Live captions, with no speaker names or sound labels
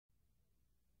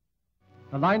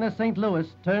The liner St. Louis,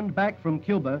 turned back from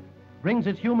Cuba, brings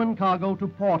its human cargo to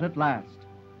port at last.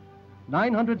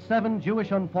 907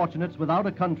 Jewish unfortunates without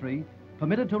a country,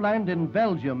 permitted to land in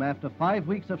Belgium after 5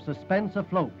 weeks of suspense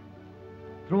afloat.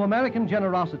 Through American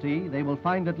generosity, they will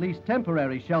find at least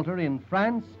temporary shelter in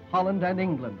France, Holland, and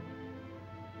England.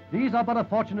 These are but a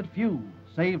fortunate few,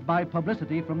 saved by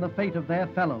publicity from the fate of their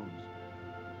fellows.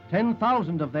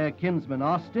 10,000 of their kinsmen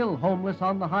are still homeless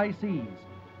on the high seas,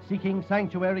 seeking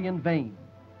sanctuary in vain.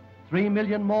 3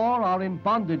 million more are in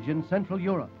bondage in Central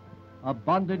Europe, a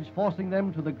bondage forcing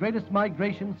them to the greatest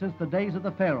migration since the days of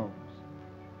the pharaohs.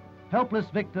 Helpless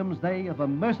victims, they, of a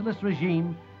merciless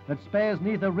regime that spares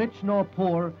neither rich nor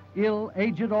poor, ill,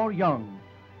 aged, or young,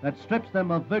 that strips them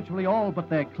of virtually all but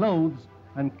their clothes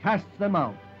and casts them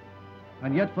out.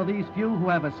 And yet for these few who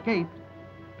have escaped,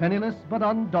 penniless but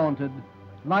undaunted,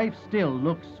 life still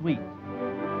looks sweet.